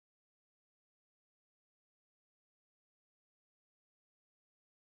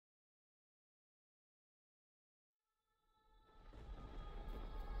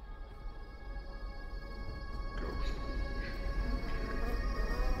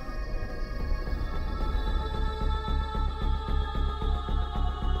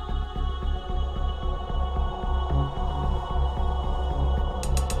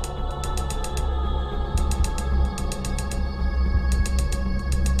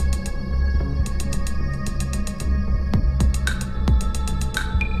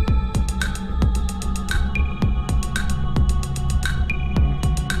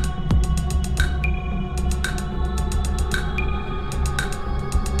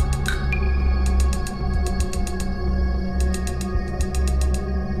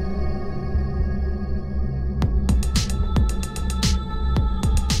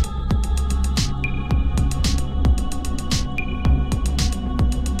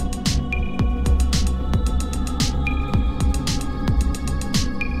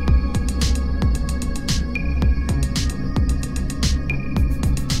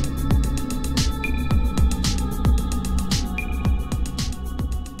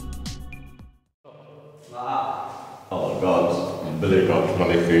God, believer,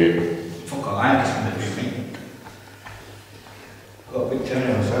 bloody feet. Fuck all, I ain't listening to everything. Got a big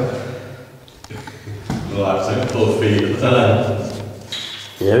turn on myself. Like simple feet, isn't it?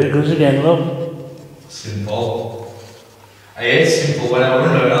 There it goes again, look. Simple. I ate simple when I was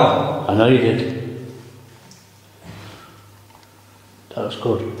running around. I know you did. That was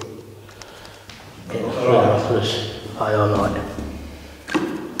good. Get the flat off this. I don't like.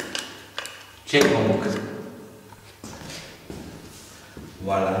 Chipmunk.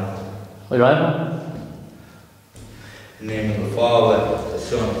 Voila. Are you right, man? In the name of the Father, the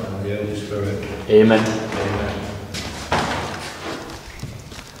Son, and the Holy Spirit. Amen. Amen.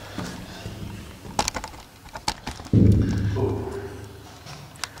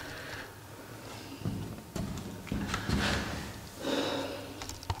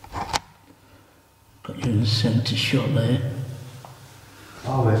 Got you in the centre shot there.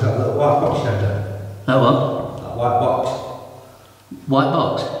 Oh, there's that little white box there. That what? That white box. White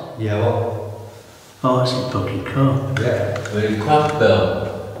box? Yeah, what? Oh, that's a fucking car. Yeah. Very cross, Bill.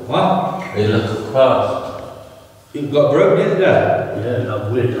 What? They look across. You've got broken in there. Yeah,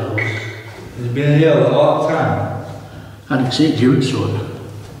 that weird that was. It's been here a long time. I didn't see it during sword.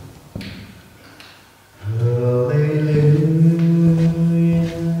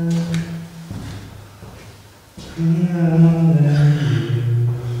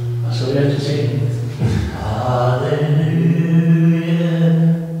 That's all we had to sing. Hallelujah.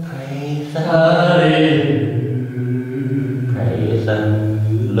 Praise Hallelujah. Praise the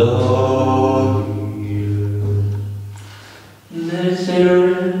Lord. There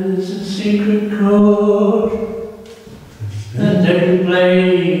is a secret chord that every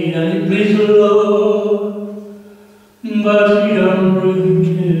blade and it pleases the Lord, but we don't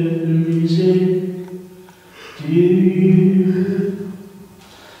really care the reason, do you?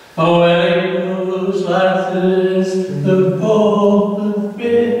 Oh, when it goes like this, the ball, the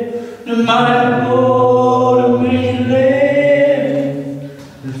fit, the mighty Lord, the mission land,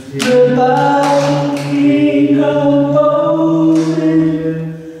 the battle king composes,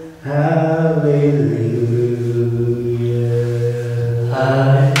 hallelujah,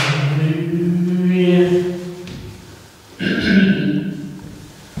 hallelujah.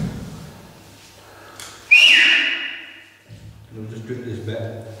 We'll just drink this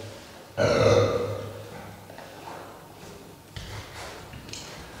bit.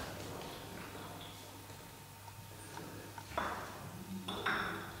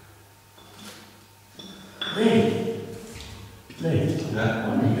 Lee, Yeah.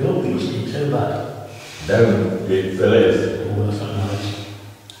 one of your beats did so bad. Don't get Phyllis. Oh, that's not nice.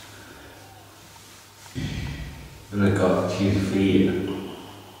 They got cheesy feet.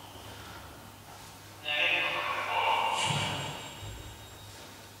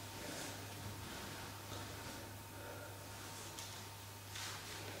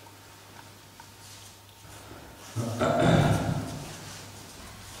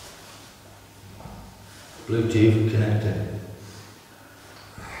 Bluetooth connected.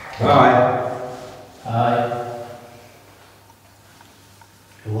 Hi. Hi.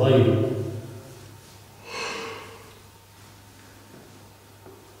 How are you?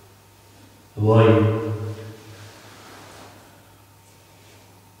 How are you?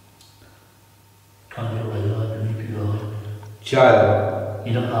 Can't get away like me, people like. Child.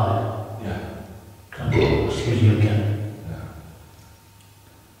 You don't lie. Yeah. Can't get, excuse me again. Yeah.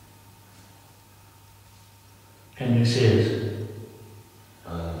 Can you see us?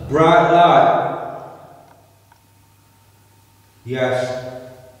 Bright light. Yes.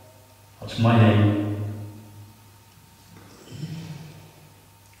 What's my name?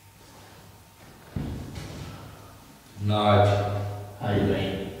 Nige. How you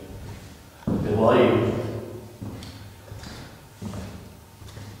doing? How are you?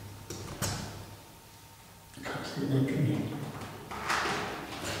 Can't see that, can you?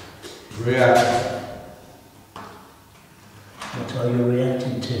 React. What are you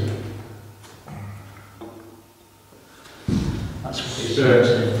reacting to? That's what he's Sure.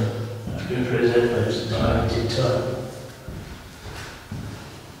 saying. That's good for his efforts. It's reacting to it.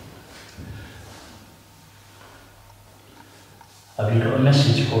 Have you got a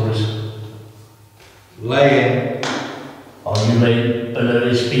message for us? Laying. Are you laid below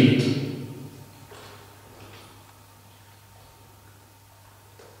his feet?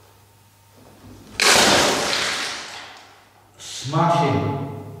 Smashing.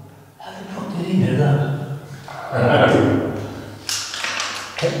 How the fuck did he know that?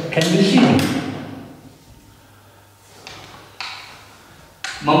 Can you see me?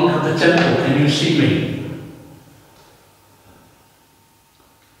 Monk of the temple, can you see me?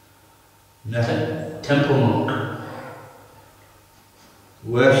 No. Temple monk.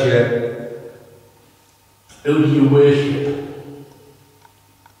 Who do you worship?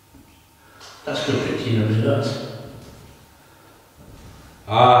 That's good picture, you know, that.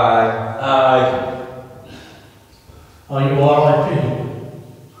 I Are you R.I.P.?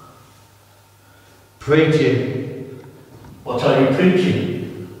 preaching. What are you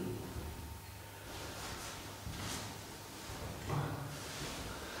preaching?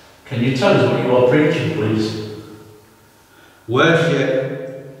 Can you tell us what you are preaching, please?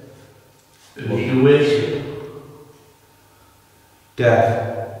 Worship. Who do you worship?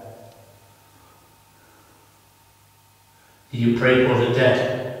 Death. Do you pray for the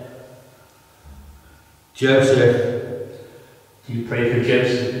dead? Joseph. Do you pray for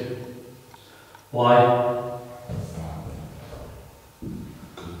Joseph? Why?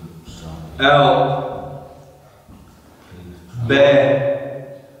 L.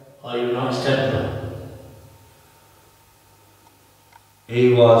 Bear. Are you a Knights Templar?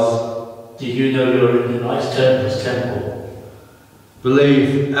 He was. Did you know you're in the Knights Templars temple?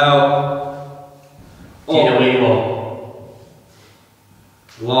 Believe. L. Do you know where you are?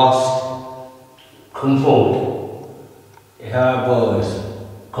 Lost. Come forward. Yeah, boys.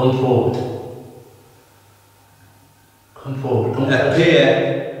 Come forward. Come forward. Come closer.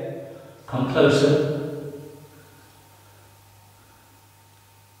 Appear. Come closer.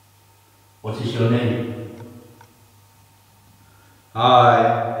 What is your name?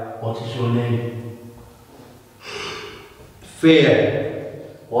 I. What is your name?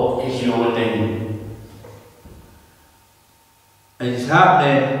 Fear. What is your name? It's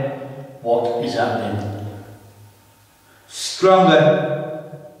happening. What is happening?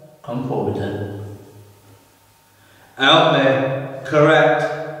 Stronger. Come forward then. Help me. Correct.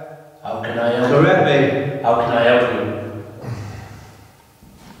 How can I help you? Correct me. How can I help you?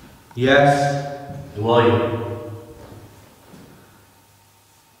 Yes. Who are you?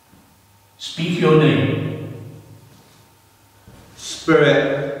 Speak your name.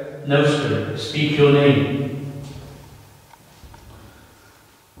 Spirit. No, spirit. Speak your name.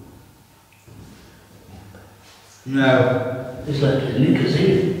 No. It's like the knickers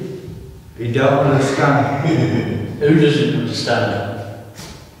here. You don't understand. Who doesn't understand?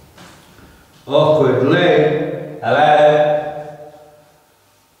 Awkwardly. Hello?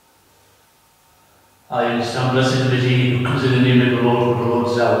 I understand, blessed is he who comes in the name of the Lord, for the Lord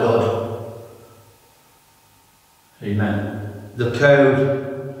is our God. Amen. The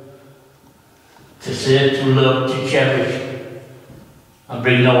code. To serve, to love, to cherish, and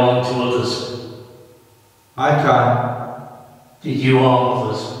bring no harm to others. I can. Did you harm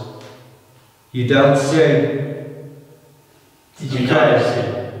others? You don't see. Did you die of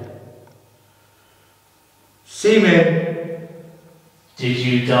sin? See me. Did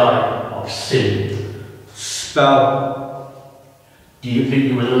you die of sin? Spell. Do you think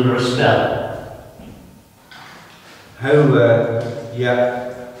you were under a spell?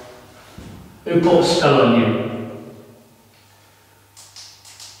 Yeah. Who put a spell on you?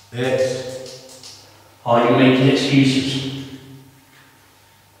 Are you making excuses?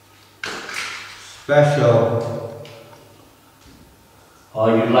 Special.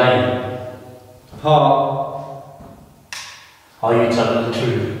 Are you lying? Pot. Are you telling the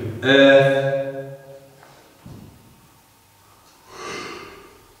truth? Earth.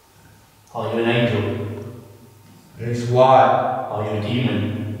 Are you an angel? It's white. Are you a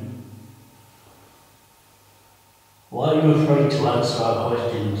demon? Why are you afraid to answer our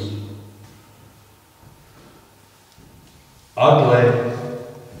questions? Ugly.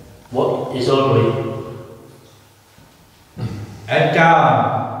 What is ugly? Head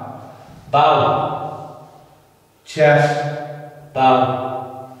down. Bow. Chest.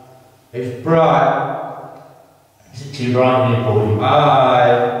 Bow. It's bright. Is it too bright here for you?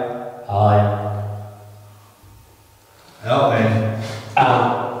 Eye. Aye. Help me.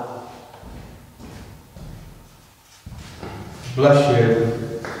 Ow. Bless you.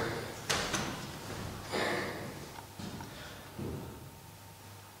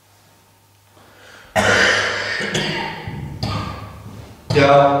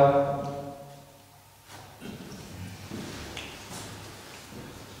 Go.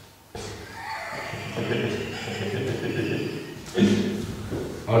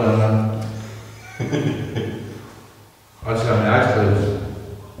 Hold on, man. I just got my eyes closed. You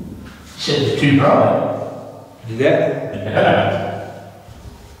said it's too bright. Did that?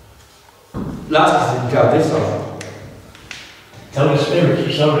 Last didn't tell this one. Tell the spirit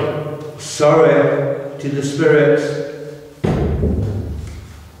you're sorry. Sorry to the spirits.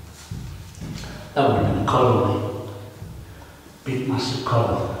 That would have been a colony. Big massive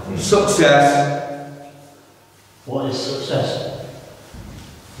colony. Success. What is success?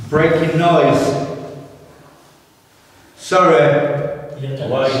 Breaking noise. Sorry. You're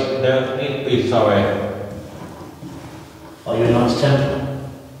Why you don't need to be sorry? Are you a nice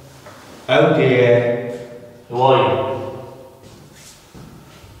temple? Oh dear. Who are you?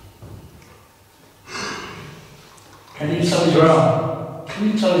 Can you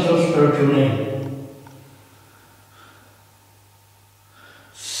tell us your spiritual name?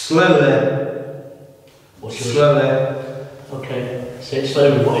 Slowly. What's your Slowly. Okay, say it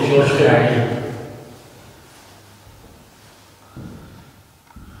slowly. What is your spiritual name?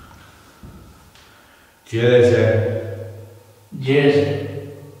 Jersey. Jersey.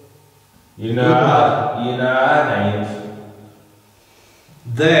 You know our names.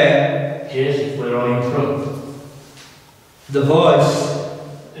 There. Jersey, where are you from? The voice.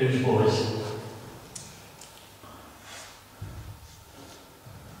 Whose voice?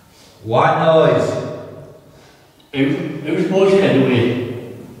 White noise. Whose voice can you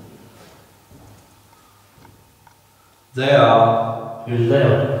hear? They are. Who's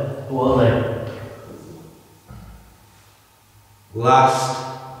there? Who are they?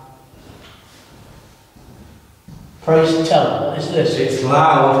 Last. Pray tell, what is this? It's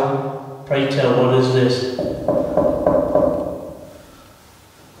loud. Pray tell, what is this?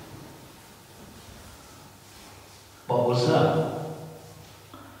 What was that?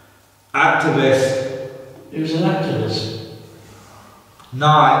 Activist. Who's an activist?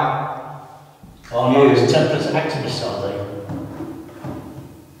 Night. Oh no, it's Tempals activists, are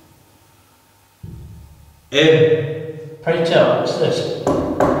they? In. Pray tell, what's this?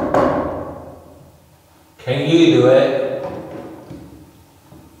 Can you do it?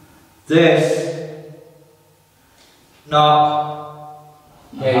 This. Knock.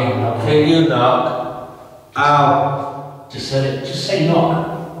 Can you knock? Out. Just say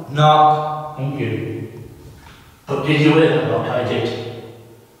knock. Knock. Thank you. But did you hear that knock? I did.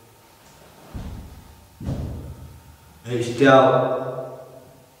 It's dealt.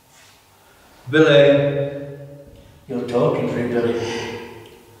 Billy. You're talking to me, Billy.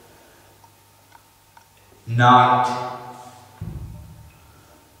 Night.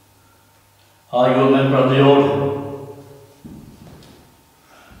 Are you a member of the order?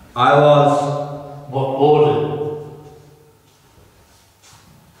 I was. What order?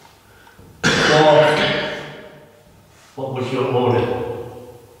 What was your order?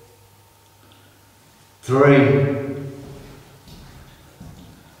 3.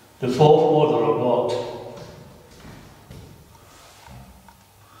 The fourth order of what?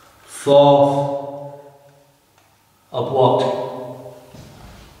 4th. Of what?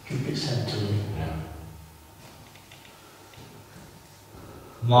 Keep it sent to me.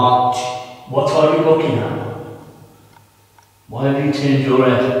 March. What are you looking at? Why have you turned your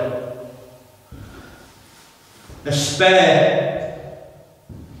head? A spare.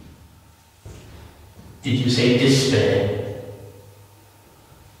 Did you say despair?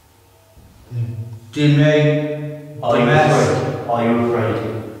 Demi. Are you afraid? Are you afraid?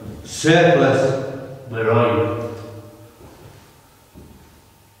 Surplus. Where are you?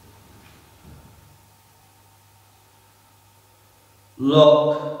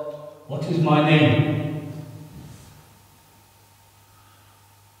 Look. What is my name?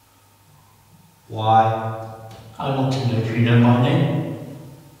 Why? I want to know if you know my name.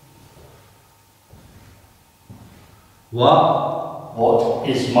 What? What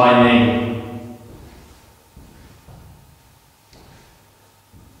is my name?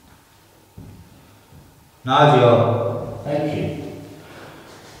 Nigel. Thank you.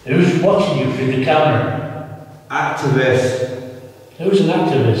 Who's watching you through the camera? Activist. Who's an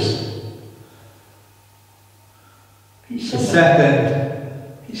activist? He The said that.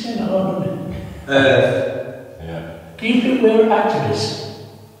 second. He said that, didn't he? Earth. Yeah. Do you think we're activists?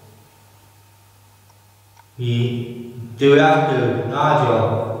 Do we have to?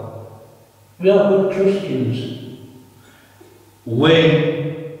 Nigel. We are good Christians.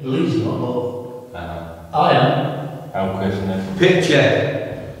 Win. Lee's not, but I am. How Christmas?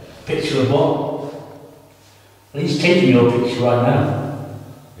 Picture. Picture of what? Lee's taking your picture right now.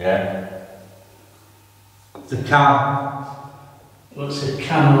 Yeah. The cam. What's a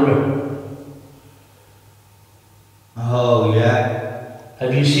camera? Oh yeah.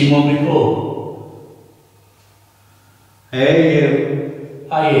 Have you seen one before? Hey you.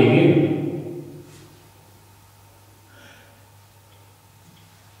 I hear you.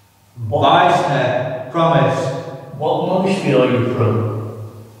 Weissner. Promise. What monastery are you from?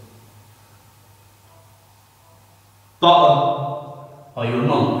 Bottom. Are you a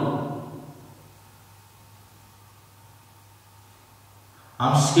monk?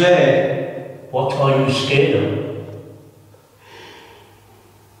 I'm scared. What are you scared of?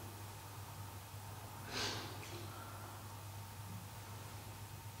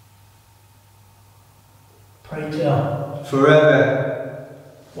 forever.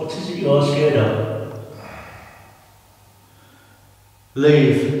 What is it you're scared of?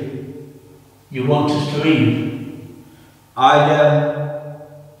 Leave. You want us to leave? I don't.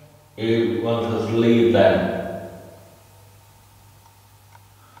 You want us to leave then?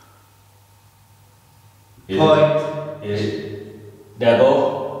 Point. Is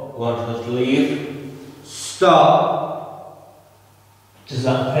devil want us to leave? Stop. Does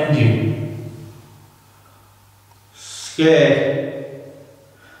that offend you? Scared.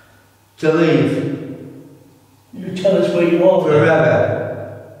 To leave. You tell us where you are. Forever.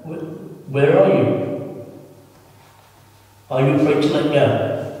 Where are you? Are you afraid to let go?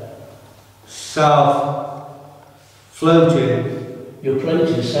 South. Floating. You're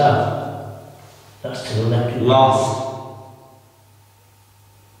floating south. That's to the left of you. Lost.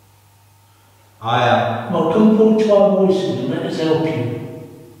 I am. Well, come forward to our voices and let us help you.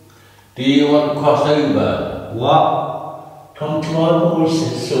 Do you want to cross over? What? Come to our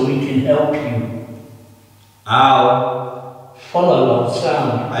voices so we can help you. Ow. Follow our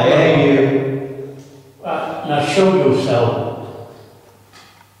sound. I hear you. Now show yourself.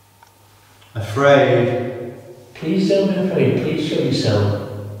 Afraid. Please don't be afraid. Please show yourself.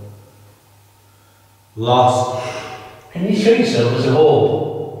 Lost. Can you show yourself as a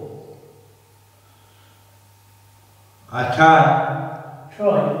whole? I can.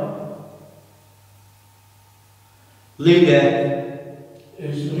 Try. Leader.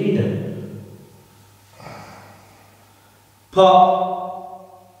 Who's the leader?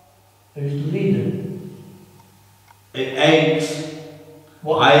 Pop. Who's the leader? It aches.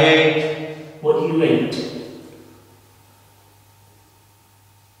 What? I ate. What do you eat?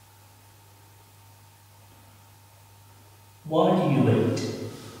 Why do you eat?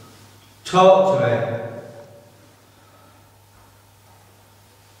 Talk to me.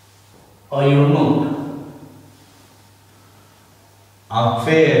 Are you a monk? I'm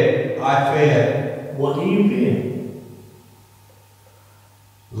fear. I fear. What do you fear?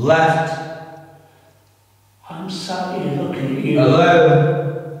 Left. I'm sat here looking at you. Alone.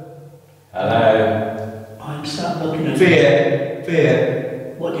 Hello? I'm sat looking at you. Fear.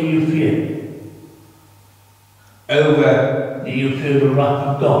 Fear. What do you fear? Over. Do you feel the wrath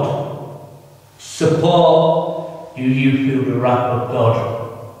of God? Support. Do you feel the wrath of God?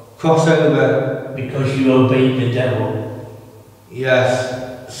 Crossover. Because you obeyed the devil.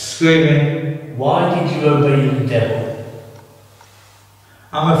 Yes. Screaming. Why did you obey the devil?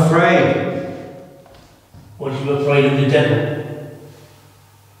 I'm afraid. Was you afraid of the devil?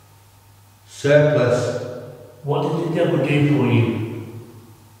 Surplus. What did the devil do for you?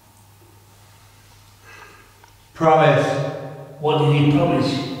 Promise. What did he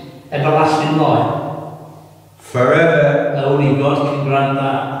promise? Everlasting life. Forever. Only God can grant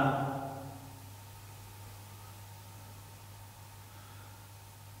that.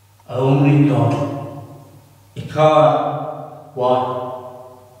 Only God. You can't. Why?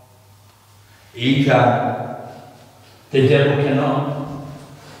 He can. The devil cannot.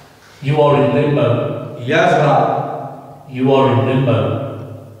 You are in limbo. Yes, man. You are in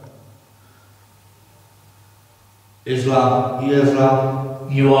limbo. Islam.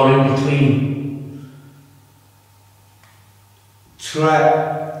 Islam. You are in between.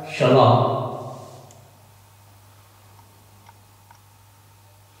 Trek. Shalom.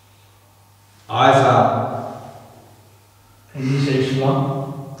 Islam. Can you say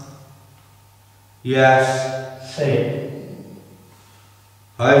shalom? Yes. Say it.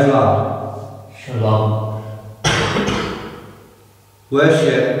 Islam. Shalom.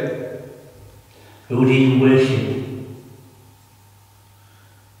 Worship. Who do you worship?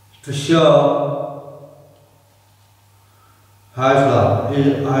 For sure. Islam.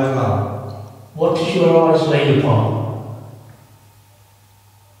 Islam. What is your eyes laid upon?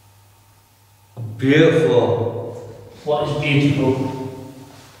 Beautiful. What is beautiful?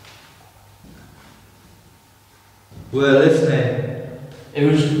 We're listening.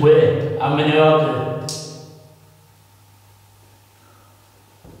 Who's where? How many are there?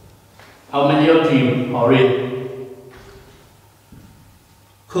 How many of you are in?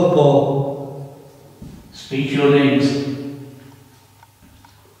 Couple. Speak your names.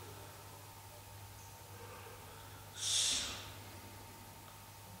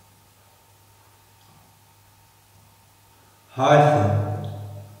 Hyphen.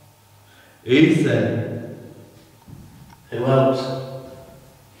 Ethan. Who else?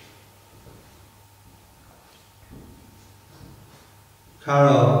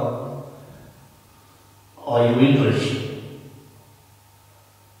 Carol. Are you English?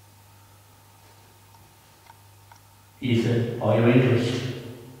 Ethan, are you English?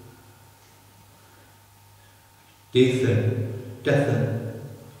 Ethan.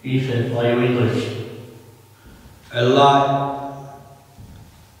 Ethan, are you English? A light.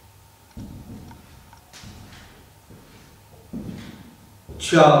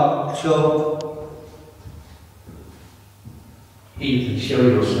 Chuck. Ethan, show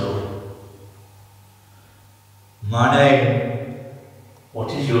yourself. My name.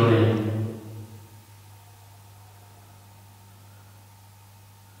 What is your name?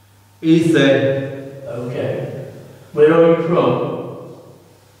 Ethan. Okay. Where are you from?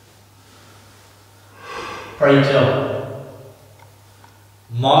 Pray tell.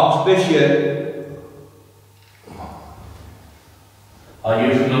 Mark's Bishop. Are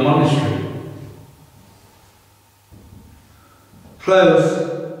you from the monastery? Close.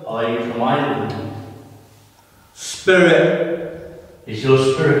 Are you from Ireland? Spirit. Is your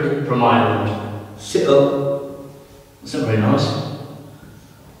spirit from Ireland? Sit up. That's not very nice.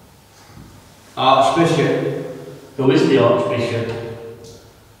 Archbishop. Who is the Archbishop?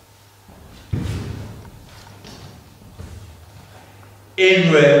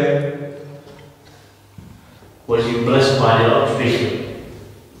 Inri. Was you blessed by the Archbishop?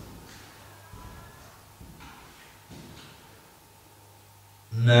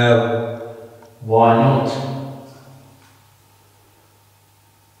 No. Why not?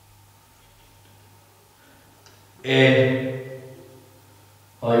 In.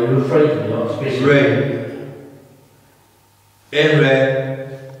 Are you afraid of the Archbishop? Ring. Inri.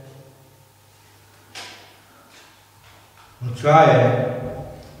 I'm trying.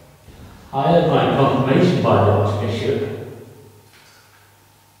 I had my confirmation by the Archbishop.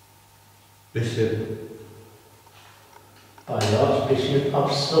 Bishop. By the Archbishop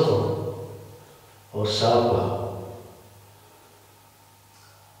of Southwell or Southwell.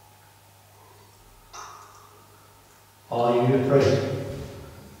 Are you afraid?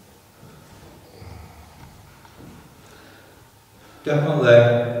 Definitely.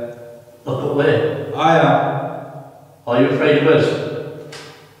 Look at where. I am. Are you afraid of us?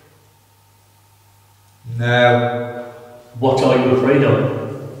 No. What are you afraid of?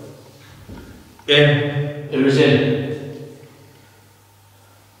 In. Who is in?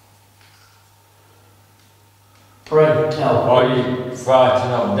 Pray tell. Are you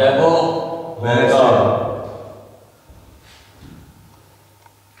frightened of devil or Mercy. God?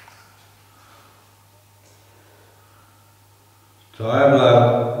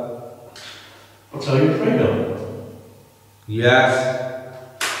 Traveler. What are you afraid of? Yes.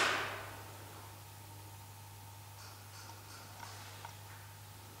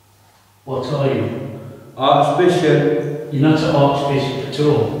 What are you? Archbishop. You're not an Archbishop at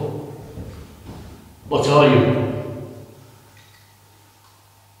all. What are you?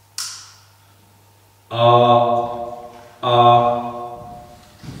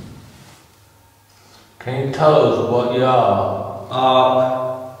 Can you tell us what you are?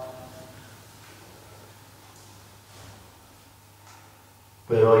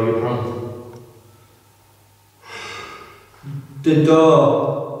 Where are you from? The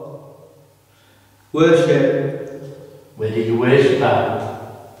door. Worship. Where did you worship at?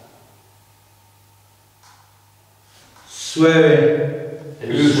 Swearing.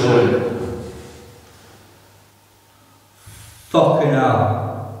 Who's swearing? Fucking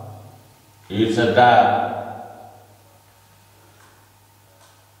hell. You said that.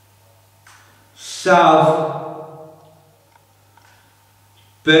 South.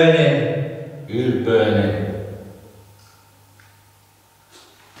 Burning. You burning.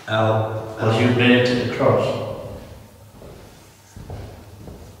 Out. Was you burnt to the cross?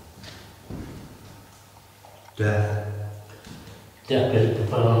 Death. Death is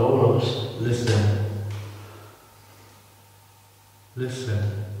upon all of us. Listen.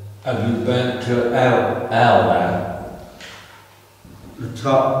 Have you burnt to L then? The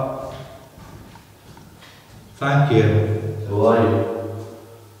top. Thank you. Who are you?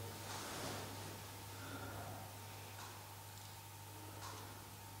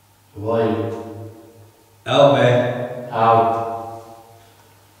 Who are you? Help me. How?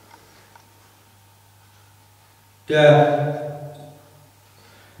 Death.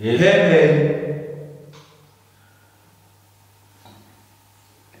 You Hit me.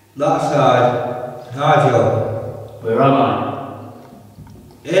 That side. Nigel. Where am I?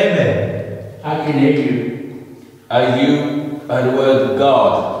 Hear me. I can hear you. Are you the word of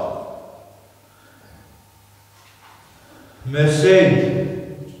God? Mercy.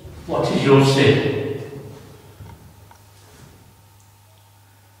 What is your sin?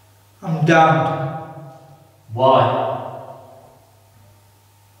 I'm damned. Why?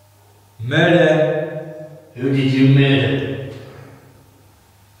 Murder. Who did you murder?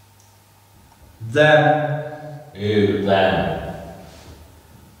 Them. Who then?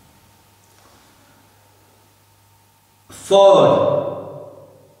 Forward.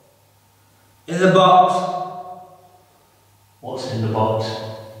 In the box. What's in the box?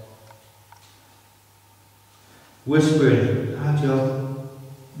 Whispering. Hi, Joe.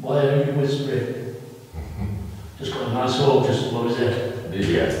 Why are you whispering? Just got a nice walk, just what was it? Did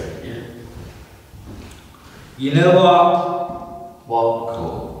you? Yeah. You know what? What?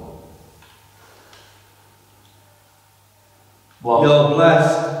 Cool. What? You're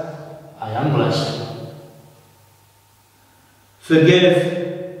blessed. I am blessed.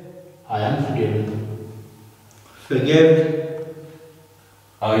 Forgive. I am forgiven. Forgive.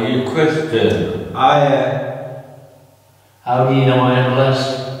 Are you Christian? I am. How do you know I am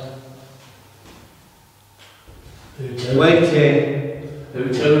blessed? Who told you? Waiting.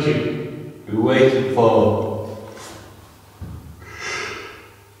 Who told you? You waited for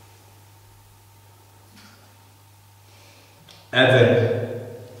Evan.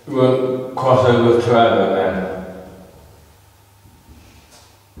 you won't cross over to heaven then.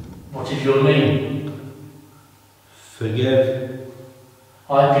 What is your name? Forgive.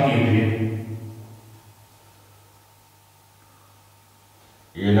 I forgive you.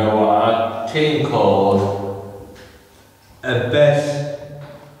 You know what our team called? A best.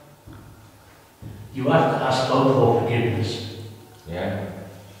 You have to ask God for forgiveness. Yeah.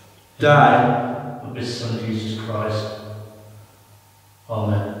 Die. Of His Son Jesus Christ.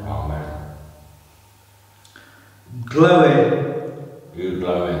 Amen. Amen. Glowing. You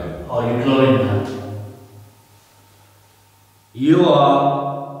glowing. Are you glowing now? You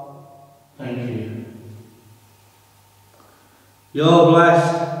are. Thank you. You're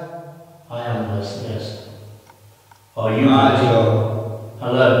blessed. I am blessed, yes. Are you Hi, blessed? Joe.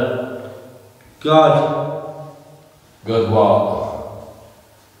 Hello. God. Good what?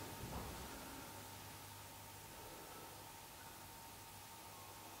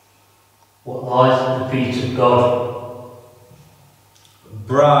 What lies at the feet of God?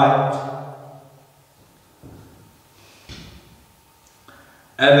 Bright.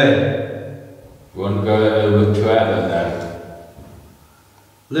 Evan. You want to go over to heaven then?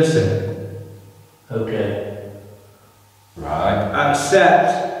 Listen. Okay. Right.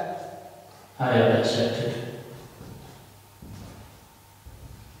 Accept. I have accepted.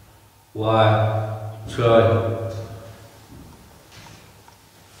 Why? Try.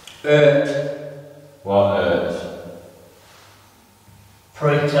 Hurt. What hurts?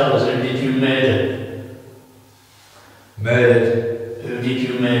 Pray tell us, who did you murder? Murdered. Who did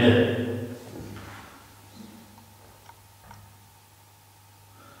you murder?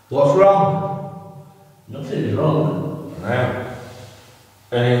 What's wrong? Nothing is wrong. No.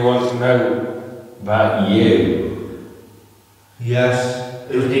 Anyone wants to know about you? Yes.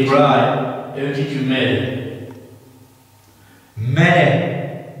 Who did you Right. Who did you murder? Many.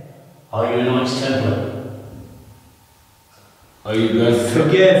 Are you a Knights Templar? Are you going to?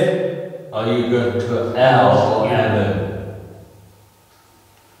 Forgive. Are you going to hell or Yeah. heaven?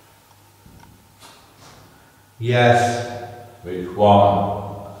 Yes. Which one?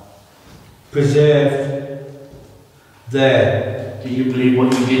 Preserved. There. Do you believe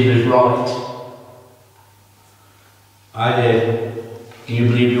what you did was right? I did. Do you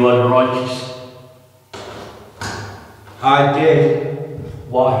believe you are righteous? I did.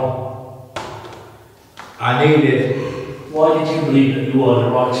 Why? I needed. Why did you believe that you are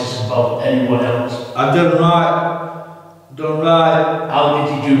the righteous above anyone else? I've done right. Done right. How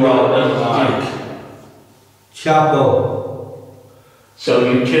did you do right? What did you do? Chapel. So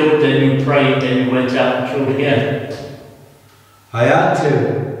you killed, then you prayed, then you went out and killed again. I had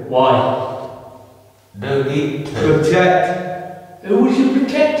to. Why? Don't need to. Protect. Who was you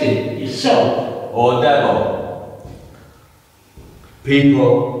protecting? Yourself? Or devil.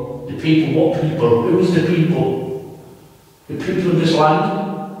 People. The people? What people? Who was the people? The people of this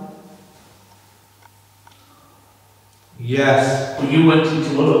land? Yes. Or you went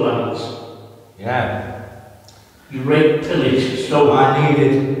into other lands? Yeah. You raped, pillaged, stole. I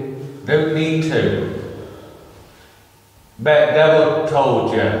needed. Don't need to. Bet devil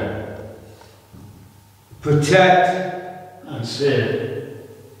told you. Protect. And serve.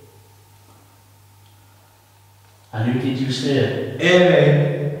 And who did you serve?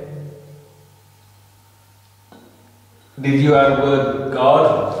 Amy. Did you have a word with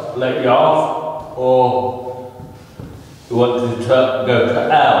God let you off? Or you wanted to go to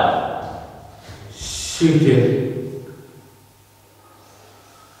hell? Shooting.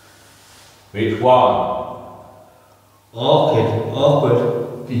 Which one?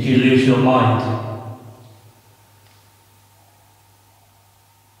 Awkward. Did you lose your mind?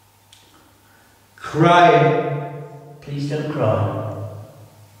 Crying. Please don't cry.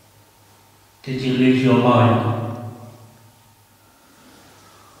 Did you lose your mind?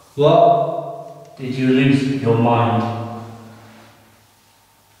 What? Did you lose your mind?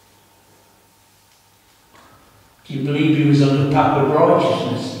 Do you believe he was on the path of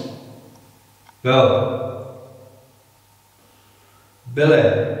righteousness? No. Billy.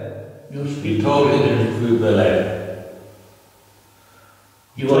 You're You speaking told through it through the leg.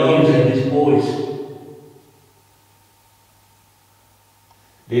 You are using his voice.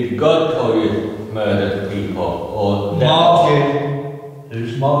 Did God tell you to murder people or Martin.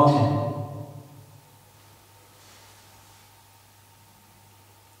 Who's Martin?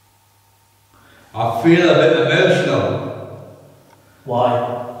 I feel a bit emotional.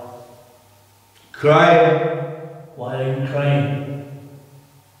 Why? Crying. Why are you crying?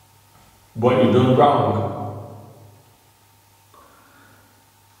 what you done wrong?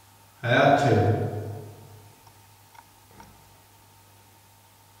 I had to.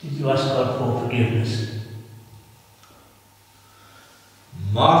 Did you ask God for forgiveness?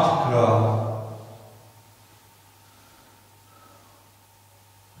 Martin.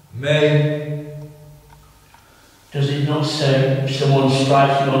 Me. Does it not say if someone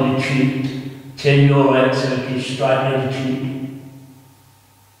strikes you on the cheek, turn your head so he can strike you on the cheek?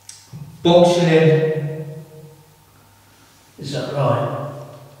 Functioning. Is that right?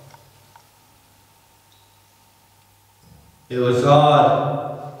 It was hard.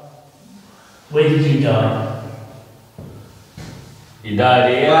 Where did you die? You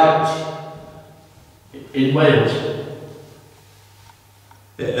died here? In Wales.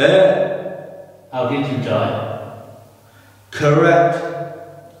 It hurt. How did you die? Correct.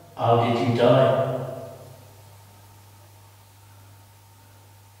 How did you die?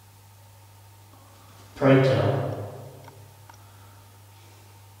 Pray tell.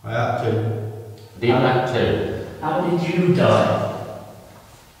 I had to. Did that too? How did you die?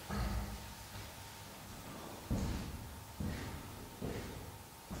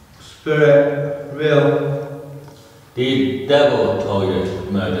 Spirit. Real. Did devil tell you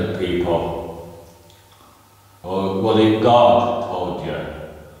to murder people? Or was it God told you?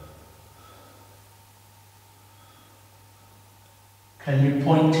 Can you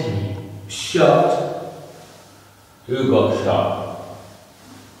point to me? Shot. Who got shot?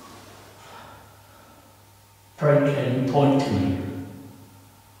 Pray, can you point to me?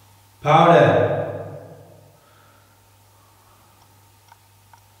 Powder.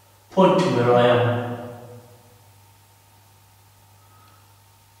 Point to where I am.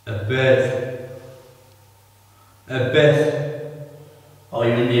 Abyss. Abyss. Are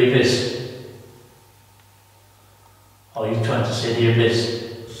you in the abyss? Are you trying to say the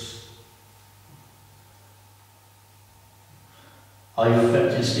abyss? Are you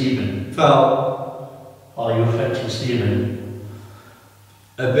affecting Stephen? Fell. Are you affecting Stephen?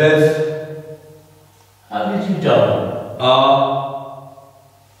 Abyss. How did you die?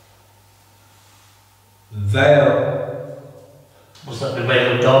 Veil. Was that the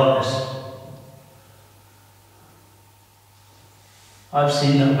veil of darkness? I've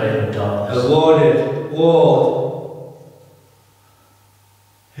seen that veil of darkness. Awarded. Ward.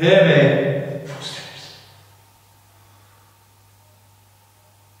 Hear me. Footsteps.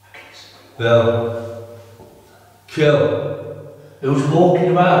 Bill. Kill. Who's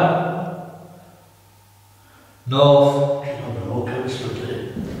walking about? North. Get on the road, go straight to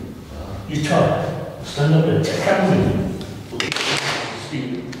it. You try. Stand up and take a camera with you.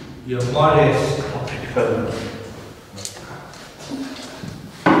 Stephen. You're modest. I'll take your phone.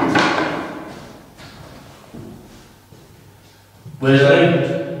 Where's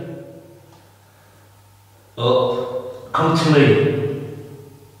Lee? Up. Come to me.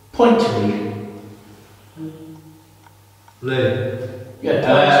 Point to me. Lee.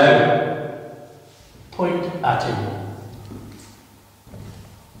 Yeah, point at him.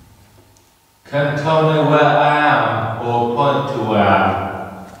 Can you tell me where I am or point to where I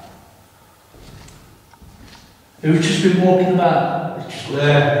am? Who's just been walking about? It's just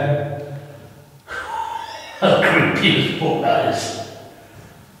There. how creepy as fuck that is.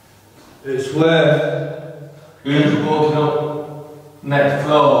 It's where. Who's walking up next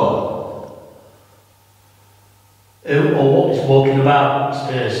floor? Who or what is walking about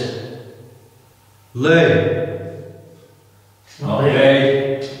upstairs? Lee. It's not Lee. Okay,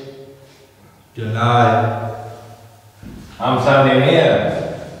 Deny. I'm standing here.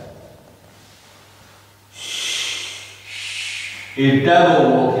 Is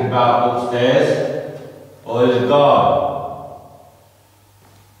devil walking about upstairs or is God?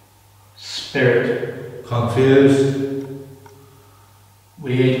 Spirit. Confused.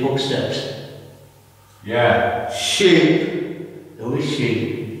 We hear footsteps. Yeah. Sheep. Who is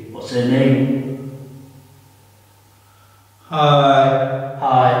she? What's her name? Hi.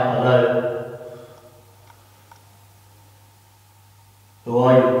 Hi, hello. Who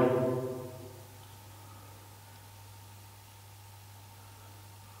are you?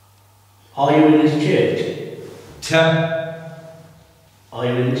 Are you in this church? Are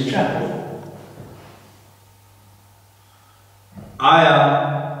you in this chapel? I am.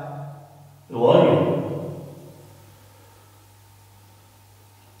 Who are you?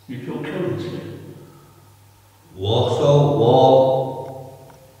 You feel curiously. What?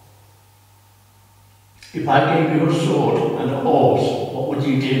 If I gave you a sword and a horse, what would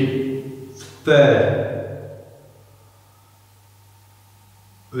you do? Bird.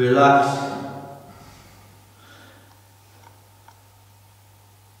 Relax.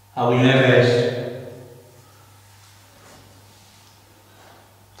 How are you nervous?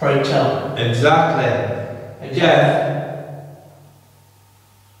 Pray tell. Exactly. Jeff.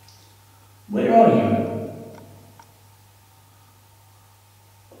 Where are you?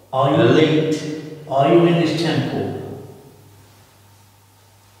 Are you Elite. Are you in this temple?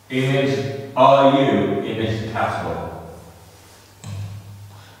 Are you in this castle?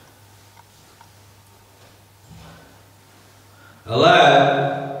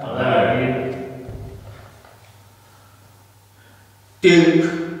 Hello. Hello, you.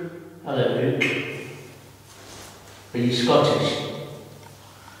 Duke. Hello, Luke. Are you Scottish?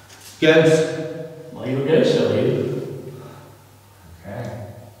 Ghost. Are you a ghost, are you? Okay.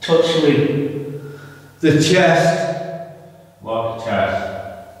 Touch Luke. The chest. What chest?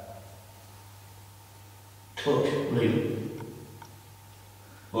 Touch Luke.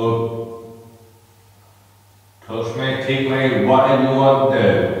 Well, touch me, kick me, whatever you want to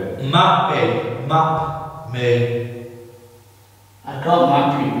do. Map me. I can't map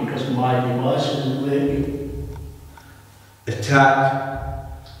you because my device isn't working. Attack.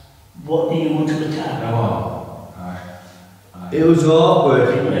 What do you want to attack? Come on. It was awkward.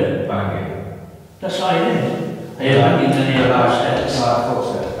 Bang it. That's how I did. I haven't been any of our steps.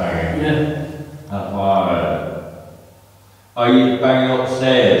 Footsteps banging. Yeah. That's why. Are you banging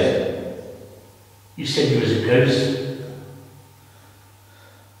upstairs? You said you was a ghost.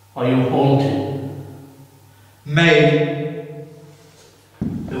 Are you haunted? Maid.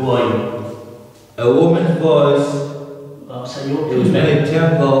 Who are you? A woman's voice. I'll say you're It was female. made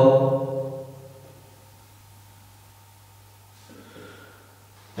temple.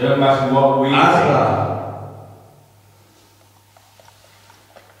 Don't matter what we think. Asla.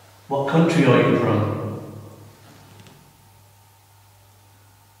 What country are you from?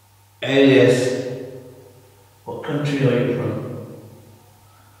 Alias. What country are you from?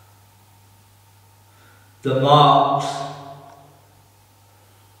 The marks.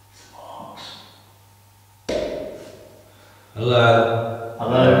 Sparks. Hello.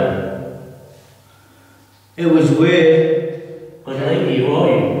 Hello. It was weird. Good lady, who are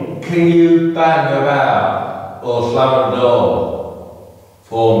you? Can you bang about or slam a door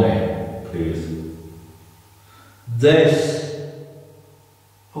for me, please? This.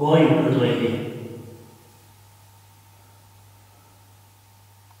 Who are you, good lady?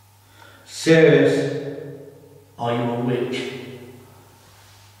 Serious. Are you a witch?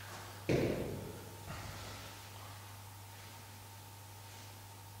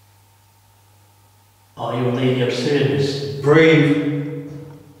 Are you a lady of service? Breathe.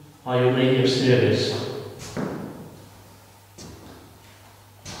 Are you a lady of service?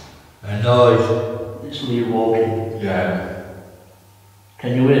 Annoyed. It's me walking. Yeah.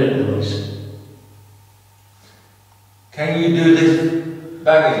 Can you hear the noise? Can you do this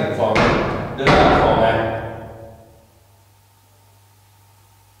banging for me? Do that for me.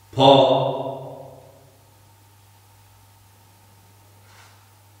 Paul.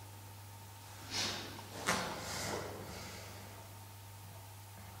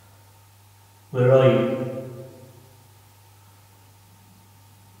 Where are you?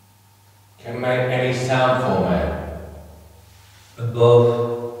 Can you make any sound for me?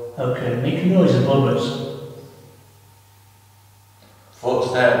 Above. Okay, make a noise above us.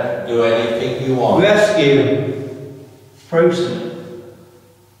 Footstep, do anything you want. Rescue. Frozen.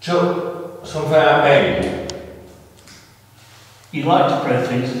 Chuck something at me. You like to throw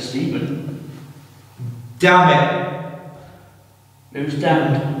things at Stephen. Damn it. Who's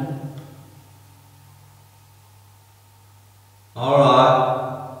damned? Alright.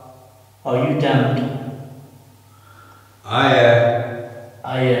 Are you damned?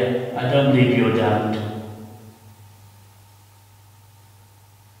 I don't believe you're damned.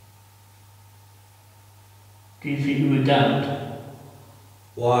 Do you think you were damned?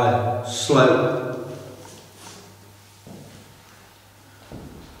 Why? Slope.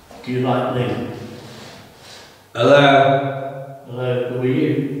 Do you like me? Hello. Hello, who are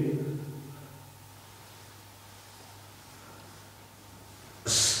you?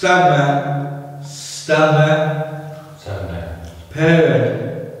 Stammer.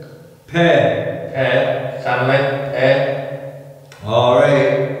 Parent.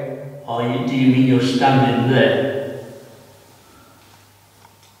 Alright. Do you mean you're standing there?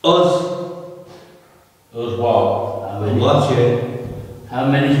 Us. Us what? How We're many? watching. How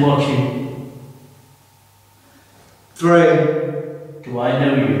many's watching? 3. Do I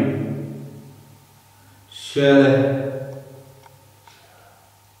know you? Shirley.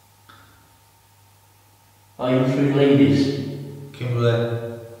 Are you 3 ladies?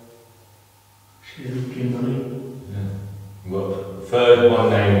 Kimberly. Shirley, Kimberly. What? Third one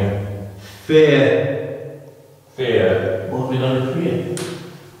name. Fear. Fear. What have we got to fear?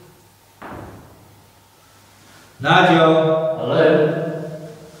 Nigel. Hello?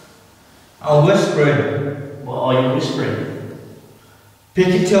 I'm whispering. What are you whispering? Pick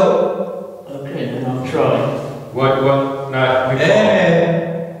it up. Okay, then I'll try. What? No.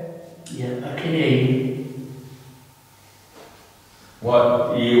 Hey. Yeah, I can hear you.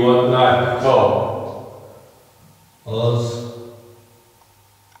 What? You want knife to call? Us.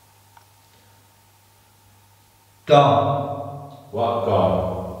 Dom. What gone?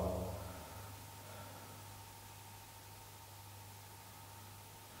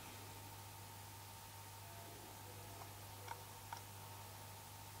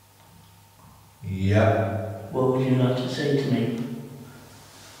 Yep. What would you like to say to me?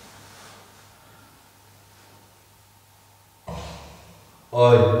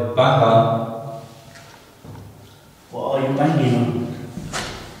 Oi, bang on. What are you banging on?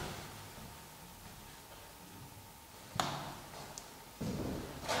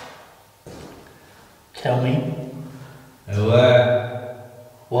 Tell me. Where?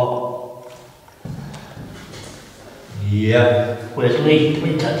 What? Yep. Where's Lee?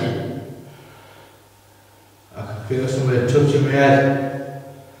 Lee touching. I can feel somebody touching my head.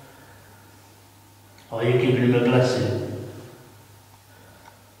 Are you giving him a blessing?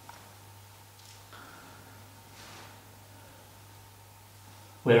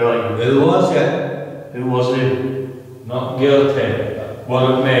 Where are you? Who was it? Who was who? Not guilty.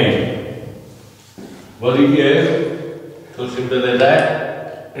 Wasn't me. Was it you? Touching Billy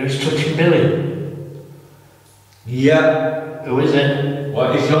there? Who's touching Billy? Yep. Who is it?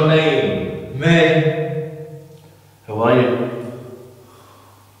 What is your name? Me. Who are you?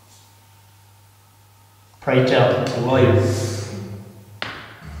 Pray tell, who are you?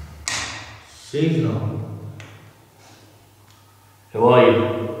 Signal. Who are you?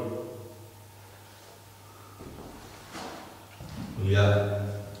 Yep.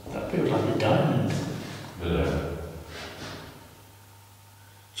 That feels like a diamond.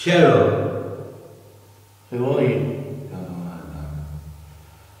 Cheryl. Who are you?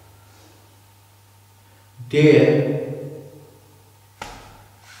 Dear.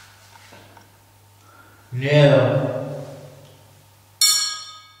 No.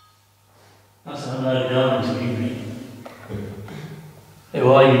 That's not like diamonds to me.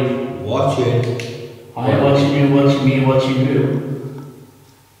 Who are you? Watching. I'm watching you, watching me, watching you.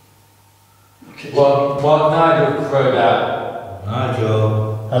 What Nigel throw that?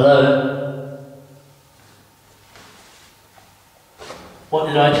 Nigel. Hello? What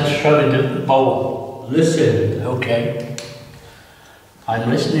did I just throw in the bowl? Listen. Okay. I'm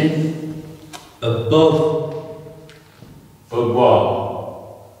listening. Above. But what?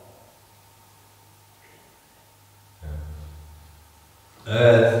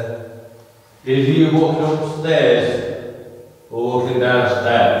 Earth. Is you walking upstairs or walking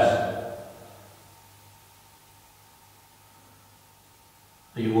downstairs?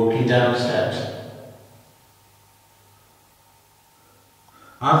 Are you walking downstairs?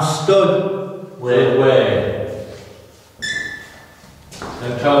 I'm stood. Where?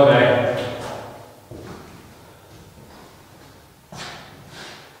 Then tell me.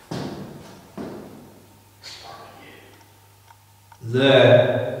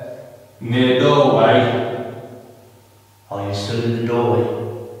 There. Near the doorway. Are you stood in the doorway?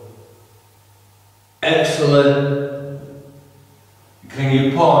 Excellent. Can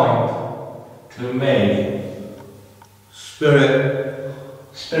you point to me? Spirit.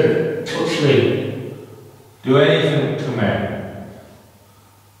 Spirit, touch me. Do anything to me?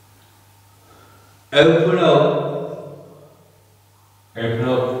 Open up. Open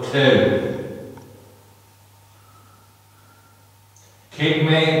up to. Kick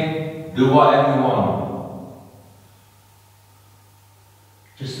me, do whatever you want.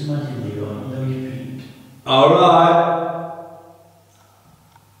 Just imagine you're on those feet. Alright.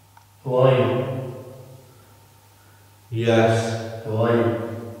 Who are you? Yes. Who are you?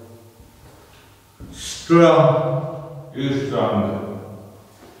 Strong. You strong.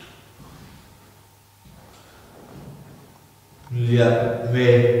 Yeah,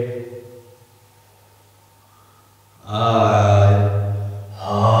 me. I.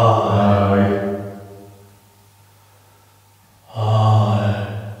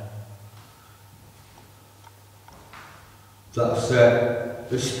 That's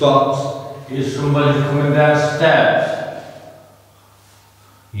it. Response. Is somebody coming down steps?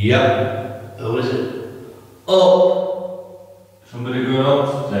 Yep. Who is it? Up. Somebody going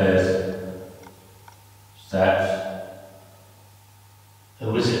upstairs? Steps.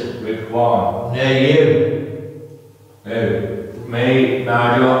 Who is it? Which one? Near you. Who? Me,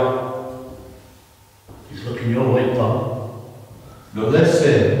 Nigel. He's looking your way, Bob. Look,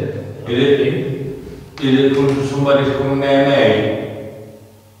 Listen. Did it come to somebody's coming near me?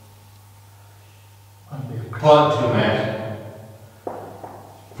 Point to me.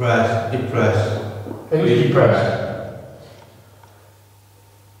 Press. Depress. Who's depressed?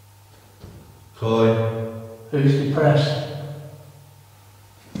 Coin. Who's depressed?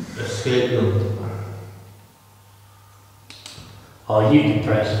 Escape them. Are you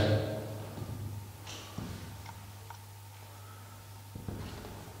depressed?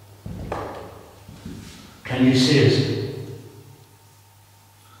 Can you see us?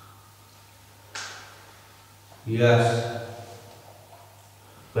 Yes.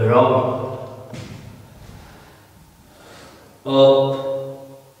 We're all Up.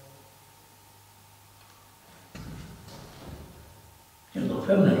 you've got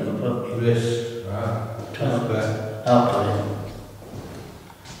permanent above you. Wrist. Turn Back. out of it.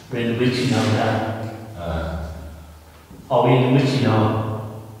 We're in the witching hour now. Are we in the witching hour?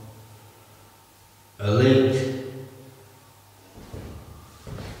 Elite.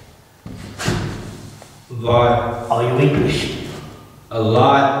 Light. Are you English? A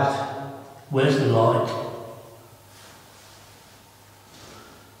light. Where's the light?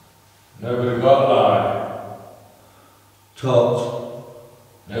 Never got light. Touch.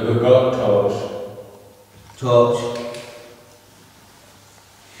 Never got touch. Touch.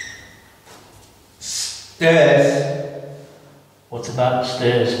 Stairs. What about the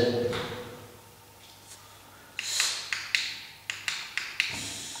stairs?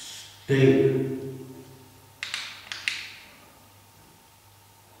 Deep.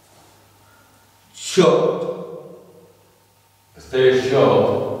 Shut. Stay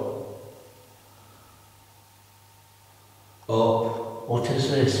short. Up. What is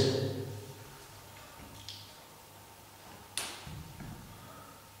this?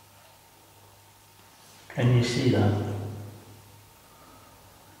 Can you see that?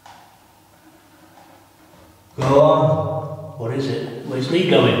 Go on. What is it? Where's Lee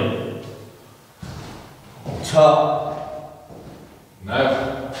going? Top.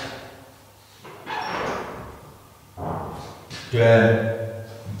 No.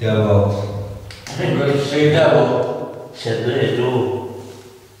 Devil. I'm going to see devil. Said there, door.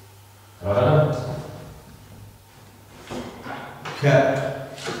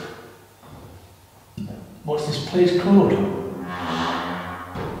 Kept. What's this place called?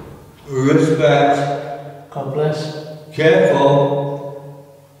 Respect. God bless.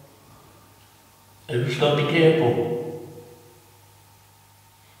 Careful. Who's got to be careful?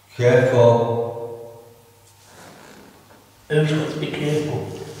 Careful. Who's got to be careful?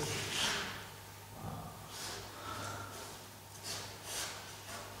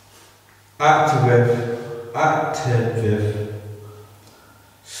 Active. Active.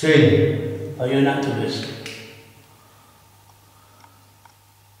 See. Are you an activist?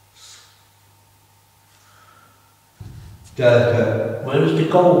 Delicate. Where is the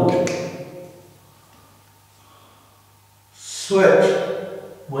gold? Switch.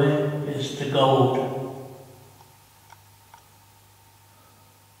 Where is the gold?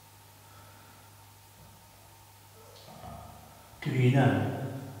 Do you know?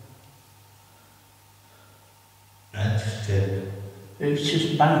 Interested. Who's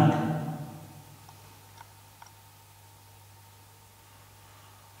just banged?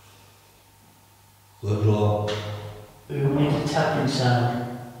 Good luck. Who made the tapping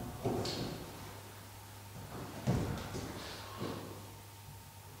sound?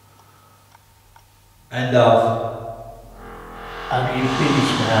 End of. How do you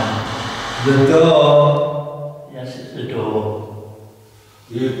finish now? The door. Yes, it's the door.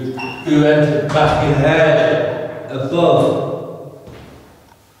 You entered back in Head. Above.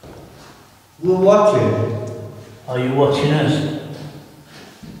 We're watching. Are you watching us?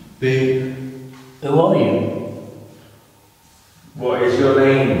 Beep. Who are you? What is your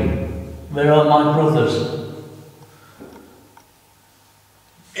name? Where are my brothers?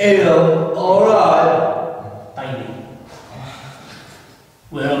 Ew, alright. Baby.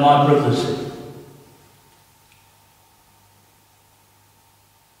 Where are my brothers?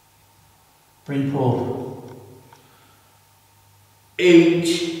 Bring forth.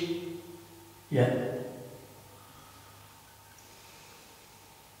 Each. Yeah.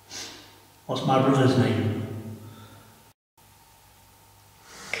 What's my brother's name?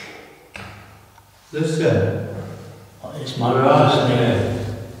 Listen. What is my brother's name?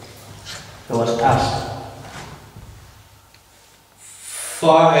 Who has passed?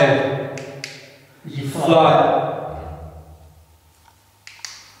 Fighting. Did you fight? Fight.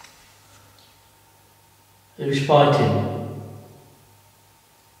 Who's fighting?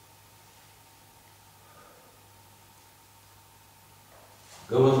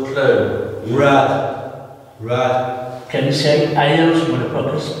 Go with clue. Rad. Rad. Can you say ales,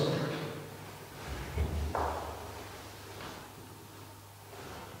 motherfuckers?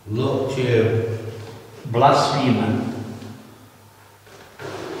 Look you. Blasphemer.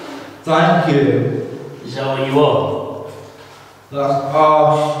 Thank you. Is that what you are? That's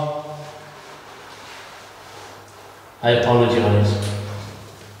harsh. I apologise.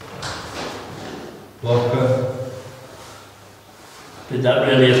 Walker. Did that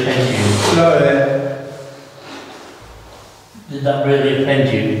really offend you? Sorry. Did that really offend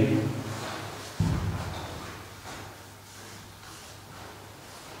you?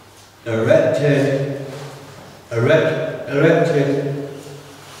 Erected. Erected.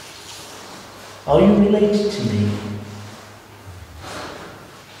 Are you related to me?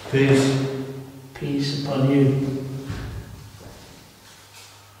 Peace. Peace upon you.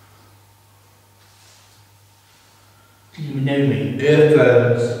 Do you know me?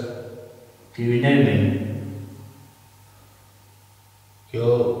 Earphones. Do you know me?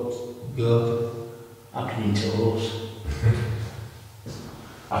 Good. I can eat a horse.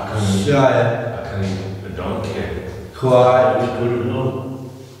 I can eat a donkey. Quiet. I was good at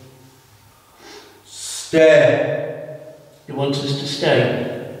all. Stay. You want us to stay?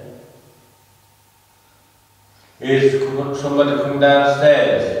 Is somebody come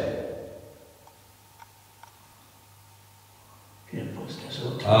downstairs? Yeah, what's this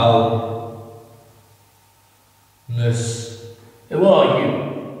all? Oh. Ness. Who are you?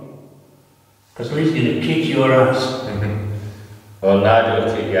 Because Lee's going to kick your ass. Well, now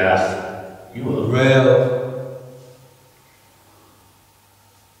do it, your ass. You will. Real.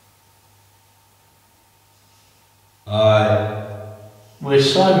 Aye.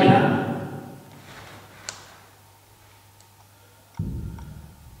 Where's Simon at?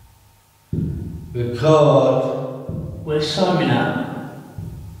 Record. Where's Simon at?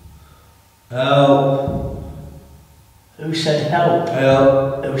 Help. Who said help?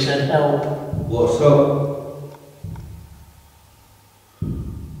 Help. Who said help? What's up?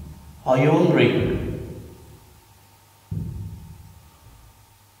 Are you hungry?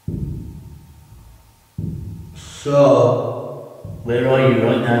 So. Where are you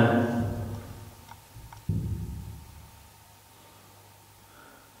right now?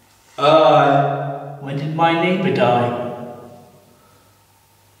 Aye. When did my neighbour die?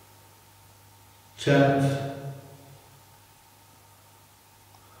 10th.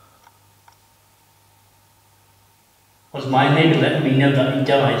 Was my neighbour letting me know that he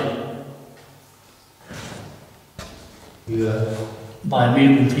died? Yeah. By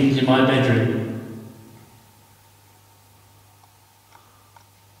moving things in my bedroom?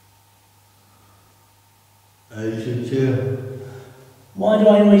 I should too. Why do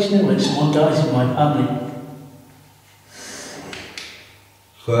I always know when someone dies in my family?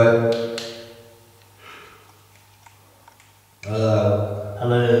 Quiet. Hello.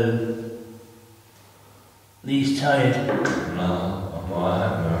 Hello. Lee's tired. No, I'm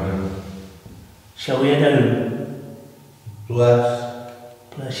alright, man. Shall we head home? Bless.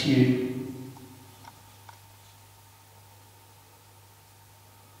 Bless you.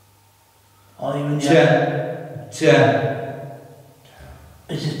 Are you in the 10.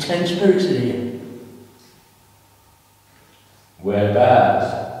 Is there 10 spirits in here? Whereabouts?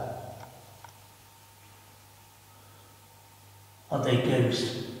 Are they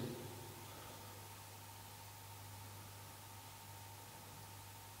ghosts?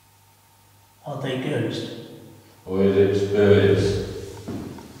 Are they ghosts? Or is it spirits?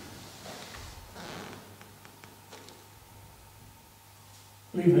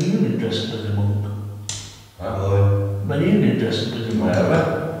 Lee, when you been dressed up as a monk? Huh? When you been dressed up as a monk?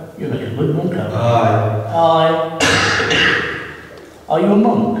 Wherever? You're like a good monk, aren't you? Aye. Hi. Are you a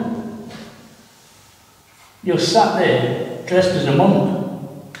monk? You're sat there dressed as a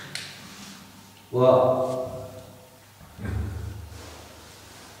monk. What?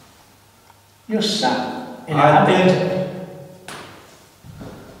 You're sat in a I habit. think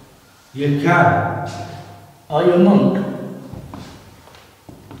you can. Are you a monk?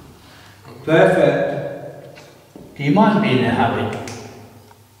 Perfect. Do you mind being in a habit?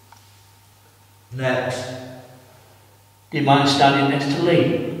 Next. Do you mind standing next to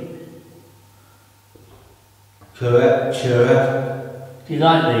Lee? Correct, sure. Do you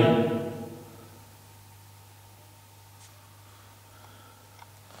like Lee?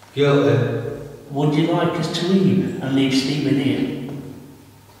 Guilty. Would you like us to leave and leave Stephen here?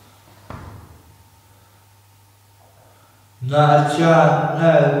 Not a chance,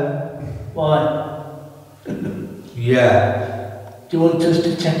 no. Why? Yeah. Do you want us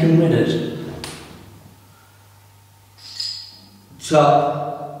to take him with us?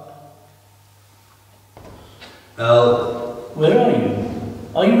 Top. L. Where are you?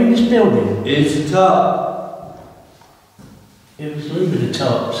 Are you in this building? It's the top. It was leaving the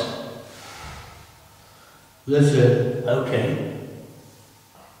tops. Listen. Okay.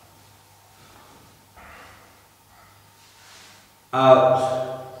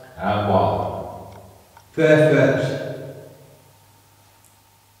 Out. Out what? Perfect.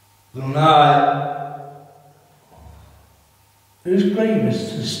 Good night. Whose grave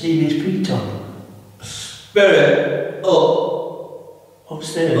is Stephen's feet on? Spirit. Up.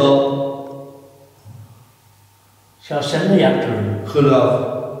 Upstairs. Up. Shall I send Lee after him? Could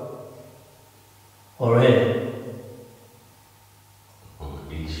have. Or here? Oh,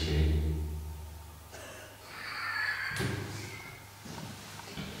 is she?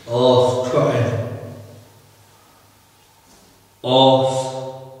 Horse trotting. Horse.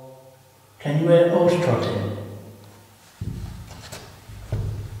 Can you hear horse trotting?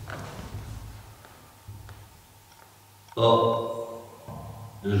 Up.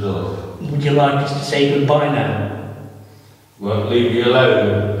 Who's us? Would you like us to say goodbye now? Won't leave you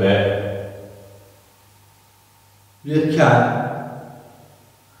alone a bit. You can.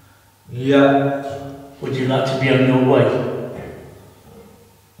 Yeah. Would you like to be on your way?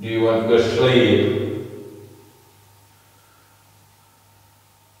 Do you want to go sleep?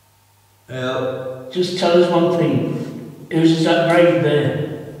 Yeah. Just tell us one thing. Who's that grave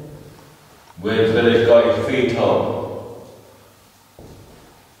there? Where's Billy's got his feet on?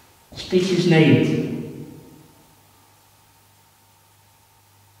 Speak his name.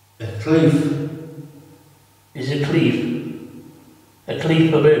 A cliff. Is a cleave. A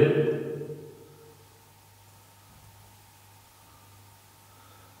cleave of who?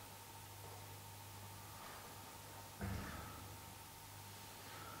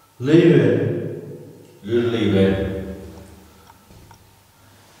 Leaving. You're leaving.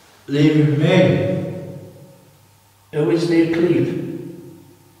 Leaving me. Who is the cleave?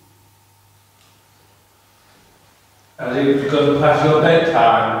 Has it gone past your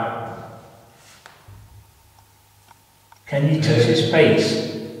bedtime? Can you touch his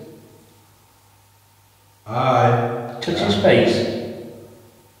face? Aye. Touch his face.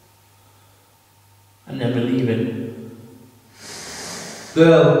 And then we're leaving.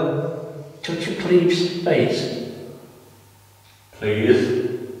 Bill. Touch your cleave's face. Please.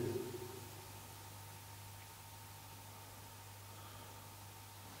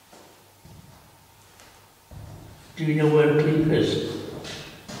 Do you know where a cleave is?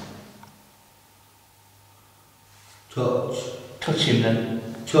 Touch. Touch him then.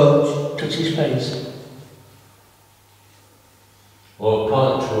 Touch. Touch his face. Or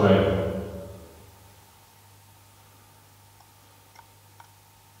punctuate.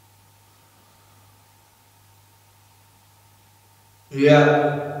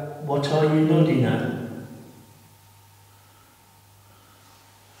 Yeah. What are you nodding at?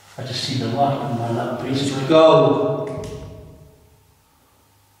 I just see the light on my lap. It's gold.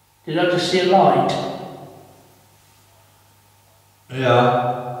 Did I just see a light?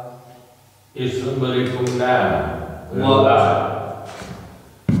 Yeah. Is somebody come down? With What? that?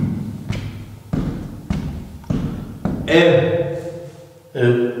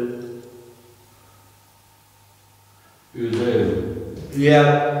 Who? Who's who?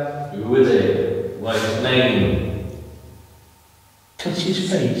 Yeah. Who is it? What's his name? Touch his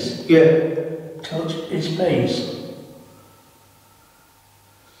face. Yeah. Touch his face.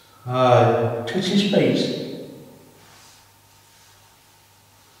 Aye. Touch his face.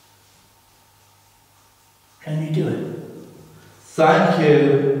 Can you do it? Thank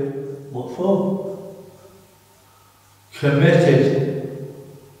you. What for? Committed.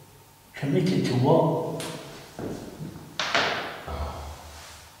 Committed to what?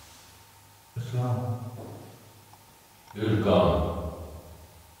 Islam. Who's gone?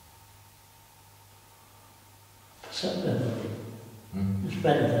 Something like that. Hmm. It's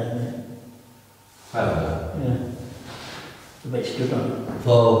better than that. Hello. Yeah. The bit stood on it.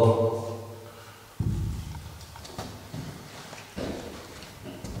 Four.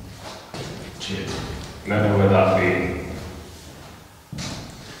 Cheers. Don't know where that be.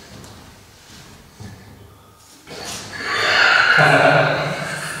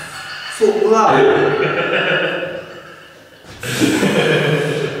 Fuck that.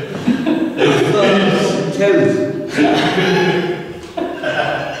 Toes.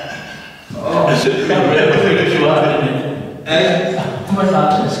 My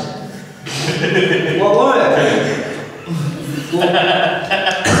glasses. What were it?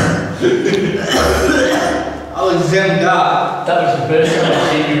 I was zemmed out. That was the first time I've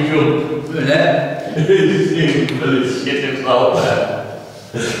seen you jump. Wasn't it? He's really shit himself there.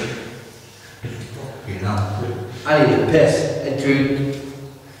 You know. I need a piss, a drink.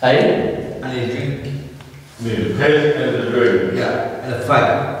 Hey? I need a drink. Need a piss and a drink. Yeah, and a fag.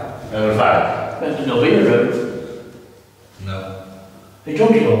 And a fag. Went to no beer road. No. They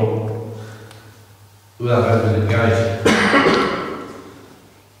jumped you all. Well, I've had the guys.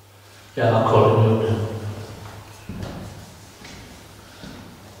 Yeah, I'll call it now.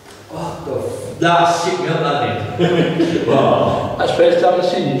 What the that shit me up, that did. Wow. That's the first time I've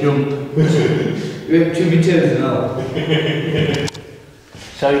seen you jump. You went to me toes now.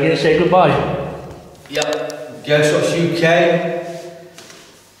 So you're going to say goodbye? Yep. Gearshocks UK.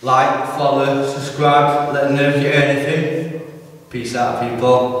 Like, follow, subscribe, let them know if you hear anything. Peace out,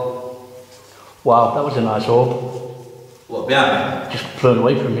 people. Wow, that was a nice haul. What, behind me? Just flown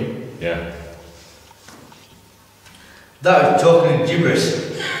away from me. Yeah. That was talking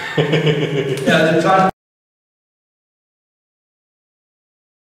gibberish. Yeah, they're trying